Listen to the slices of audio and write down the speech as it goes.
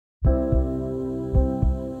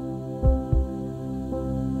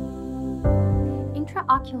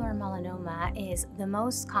Intraocular melanoma is the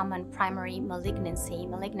most common primary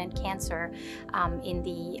malignant cancer in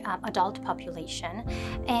the adult population.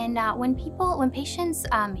 And when patients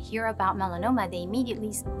hear about melanoma, they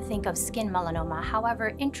immediately think of skin melanoma.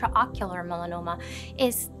 However, intraocular melanoma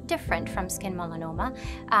is different from skin melanoma.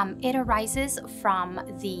 It arises from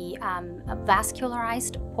the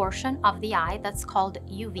vascularized portion of the eye that's called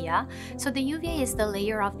uvea. So the uvea is the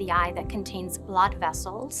layer of the eye that contains blood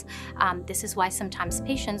vessels. This is why sometimes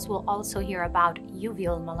patients will also hear about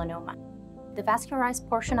uveal melanoma. The vascularized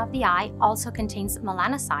portion of the eye also contains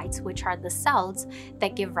melanocytes, which are the cells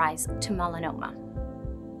that give rise to melanoma.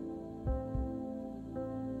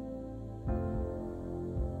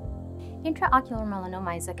 Intraocular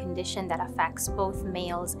melanoma is a condition that affects both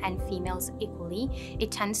males and females equally.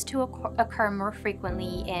 It tends to occur more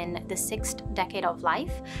frequently in the 6th decade of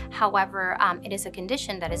life. However, it is a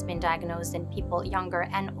condition that has been diagnosed in people younger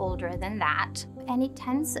and older than that. And it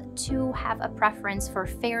tends to have a preference for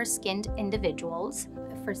fair-skinned individuals.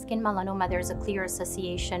 For skin melanoma, there's a clear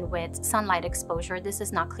association with sunlight exposure. This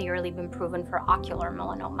has not clearly been proven for ocular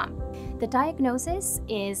melanoma. The diagnosis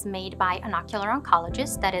is made by an ocular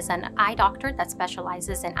oncologist, that is an eye doctor that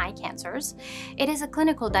specializes in eye cancers. It is a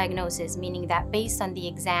clinical diagnosis, meaning that based on the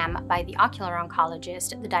exam by the ocular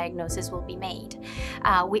oncologist, the diagnosis will be made.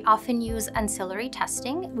 We often use ancillary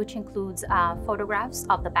testing, which includes photographs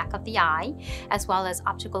of the back of the eye, as well as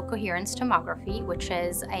optical coherence tomography, which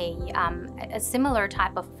is a similar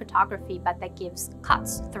type of photography, but that gives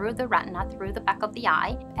cuts through the retina, through the back of the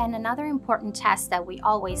eye. And another important test that we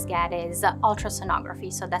always get is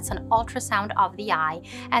ultrasonography. So that's an ultrasound of the eye,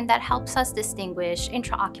 and that helps us distinguish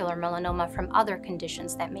intraocular melanoma from other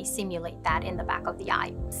conditions that may simulate that in the back of the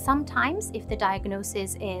eye. Sometimes, if the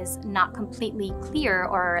diagnosis is not completely clear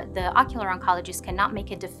or the ocular oncologist cannot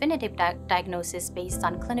make a definitive diagnosis based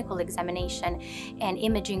on clinical examination and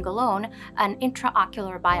imaging alone, an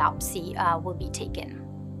intraocular biopsy will be taken.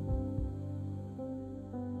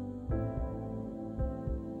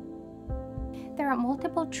 There are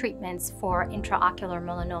multiple treatments for intraocular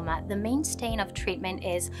melanoma. The mainstay of treatment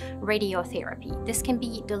is radiotherapy. This can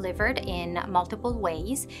be delivered in multiple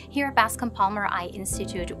ways. Here at Bascom Palmer Eye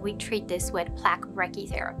Institute, we treat this with plaque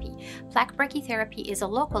brachytherapy. Plaque brachytherapy is a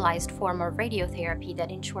localized form of radiotherapy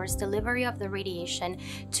that ensures delivery of the radiation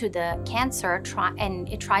to the cancer, and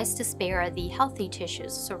it tries to spare the healthy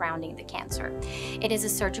tissues surrounding the cancer. It is a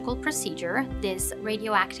surgical procedure. This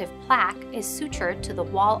radioactive plaque is sutured to the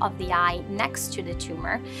wall of the eye next to the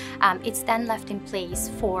tumor. It's then left in place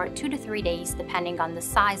for 2 to 3 days depending on the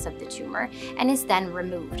size of the tumor, and is then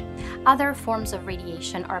removed. Other forms of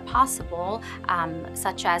radiation are possible,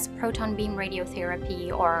 such as proton beam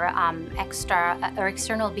radiotherapy or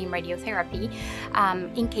external beam radiotherapy,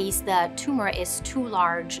 in case the tumor is too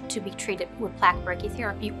large to be treated with plaque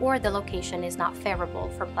brachytherapy or the location is not favorable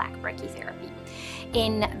for plaque brachytherapy.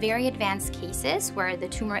 In very advanced cases where the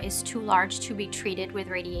tumor is too large to be treated with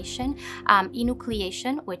radiation,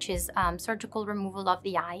 enucleation, which is surgical removal of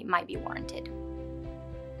the eye, might be warranted.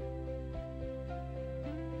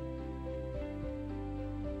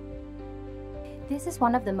 This is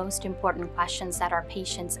one of the most important questions that our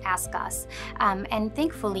patients ask us. And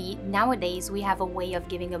thankfully, nowadays, we have a way of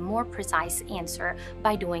giving a more precise answer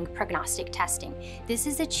by doing prognostic testing. This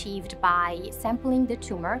is achieved by sampling the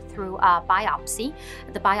tumor through a biopsy.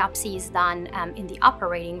 The biopsy is done in the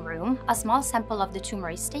operating room. A small sample of the tumor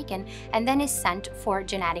is taken and then is sent for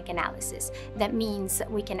genetic analysis. That means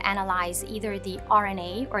we can analyze either the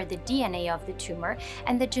RNA or the DNA of the tumor,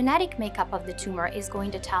 and the genetic makeup of the tumor is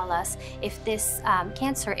going to tell us if this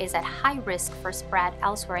cancer is at high risk for spread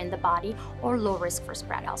elsewhere in the body or low risk for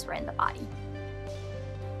spread elsewhere in the body.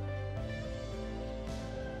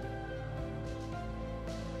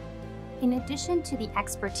 In addition to the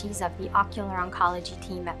expertise of the ocular oncology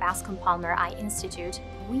team at Bascom Palmer Eye Institute,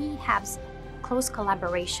 we have close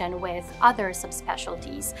collaboration with other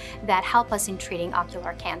subspecialties that help us in treating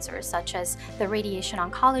ocular cancers, such as the radiation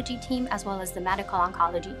oncology team as well as the medical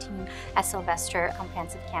oncology team at Sylvester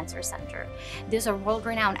Comprehensive Cancer Center. These are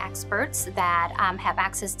world-renowned experts that have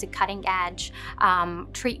access to cutting-edge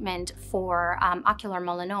treatment for ocular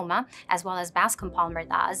melanoma, as well as Bascom Palmer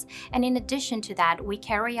does. And in addition to that, we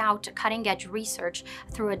carry out cutting-edge research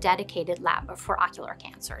through a dedicated lab for ocular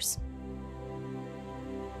cancers.